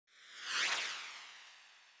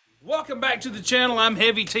Welcome back to the channel. I'm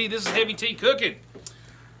Heavy T. This is Heavy T Cooking.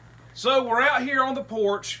 So we're out here on the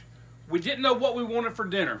porch. We didn't know what we wanted for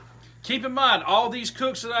dinner. Keep in mind, all these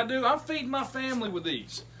cooks that I do, I'm feeding my family with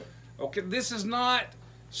these. Okay, this is not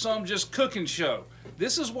some just cooking show.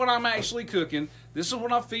 This is what I'm actually cooking. This is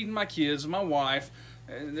what I'm feeding my kids and my wife.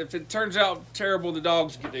 And if it turns out terrible, the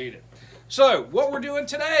dogs get to eat it. So what we're doing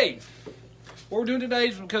today,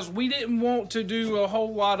 is because we didn't want to do a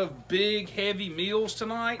whole lot of big, heavy meals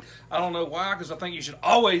tonight. I don't know why, because I think you should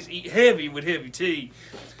always eat heavy with Heavy T.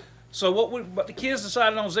 So what the kids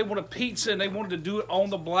decided on is they wanted pizza and they wanted to do it on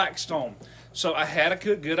the Blackstone. So I had a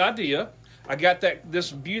good idea. I got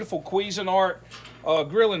this beautiful Cuisinart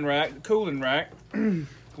grilling rack, cooling rack.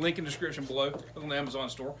 Link in the description below. Look on the Amazon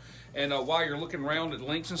store. And while you're looking around at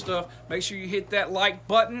links and stuff, make sure you hit that like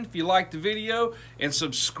button if you like the video and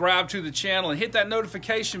subscribe to the channel and hit that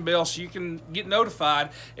notification bell so you can get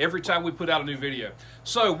notified every time we put out a new video.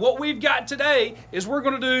 So what we've got today is we're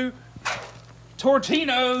going to do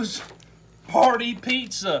Tortino's Party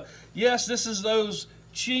Pizza. Yes, this is those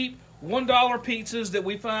cheap $1 pizzas that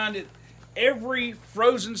we find at every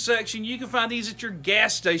frozen section. You can find these at your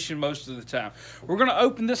gas station most of the time. We're going to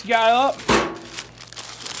open this guy up.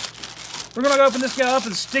 We're going to open this guy up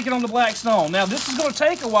and stick it on the Blackstone. Now, this is going to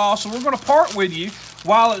take a while, so we're going to part with you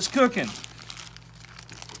while it's cooking.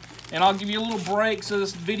 And I'll give you a little break so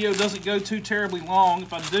this video doesn't go too terribly long.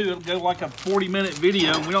 If I do, it'll go like a 40-minute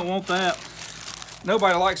video. We don't want that.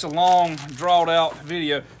 Nobody likes a long, drawn-out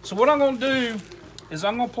video. So what I'm going to do is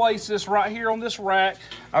I'm going to place this right here on this rack.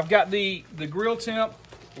 I've got the grill temp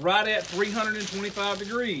right at 325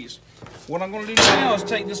 degrees. What I'm going to do now is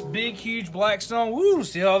take this big, huge Blackstone. Woo,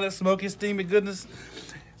 see all that smoky, steamy goodness?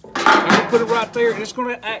 And put it right there, and it's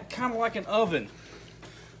going to act kind of like an oven.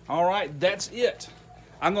 All right, that's it.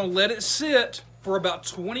 I'm going to let it sit for about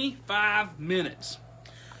 25 minutes.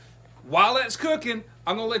 While that's cooking,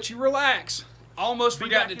 I'm going to let you relax. Almost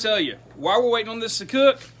forgot to tell you, while we're waiting on this to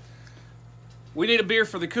cook, we need a beer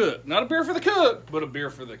for the cook. Not a beer for the cook, but a beer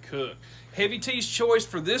for the cook. Heavy T's choice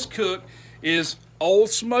for this cook is Old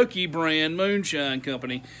Smoky brand moonshine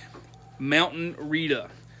company, Mountain Rita.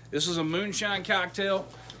 This is a moonshine cocktail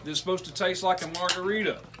that's supposed to taste like a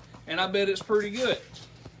margarita, and I bet it's pretty good.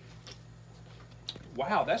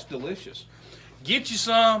 Wow, that's delicious. Get you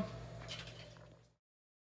some.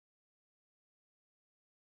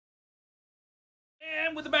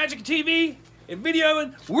 And with the magic of TV and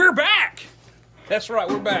videoing, we're back. That's right,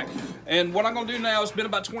 we're back. And what I'm going to do now, it's been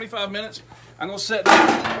about 25 minutes. I'm going to set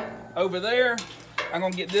that over there. I'm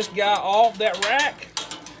going to get this guy off that rack.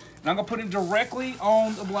 And I'm going to put him directly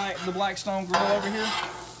on the Blackstone grill over here.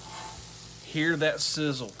 Hear that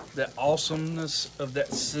sizzle, that awesomeness of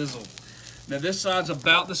that sizzle. Now this side's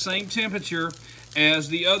about the same temperature as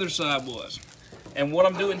the other side was. And what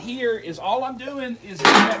I'm doing here is all I'm doing is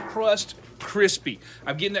getting that crust crispy.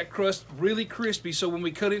 I'm getting that crust really crispy, so when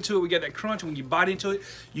we cut into it, we got that crunch. When you bite into it,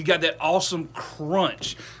 you got that awesome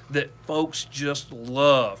crunch that folks just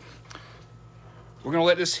love. We're going to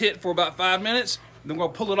let this hit for about 5 minutes, then we're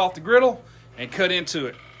going to pull it off the griddle and cut into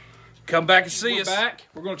it. Come back and see us.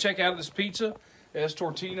 We're going to check out this pizza. It's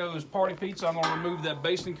Tortino's Party Pizza. I'm going to remove that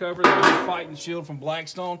basting cover, that fighting shield from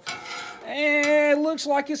Blackstone. And it looks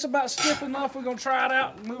like it's about stiff enough. We're going to try it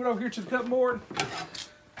out and move it over here to the cutting board.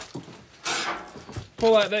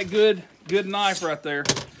 Pull out that good knife right there.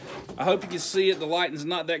 I hope you can see it. The lighting's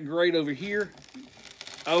not that great over here.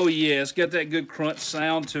 Oh yeah, it's got that good crunch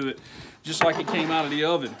sound to it, just like it came out of the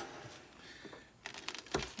oven.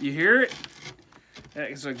 You hear it?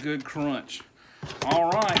 That's a good crunch. All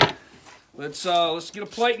right, let's get a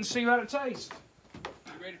plate and see how it tastes.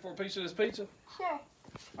 You ready for a piece of this pizza? Sure.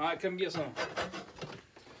 All right, come get some.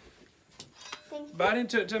 Thank you. Bite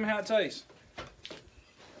into it. Tell me how it tastes.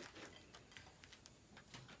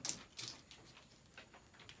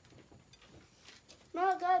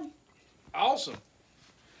 No, good. Awesome.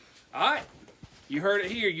 All right. You heard it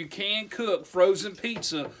here. You can cook frozen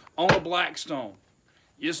pizza on a Blackstone.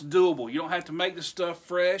 It's doable. You don't have to make the stuff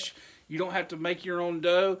fresh. You don't have to make your own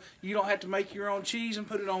dough. You don't have to make your own cheese and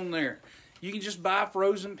put it on there. You can just buy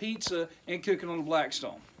frozen pizza and cook it on a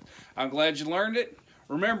Blackstone. I'm glad you learned it.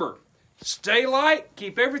 Remember, stay light.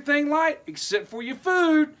 Keep everything light except for your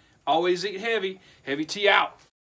food. Always eat heavy. Heavy T out.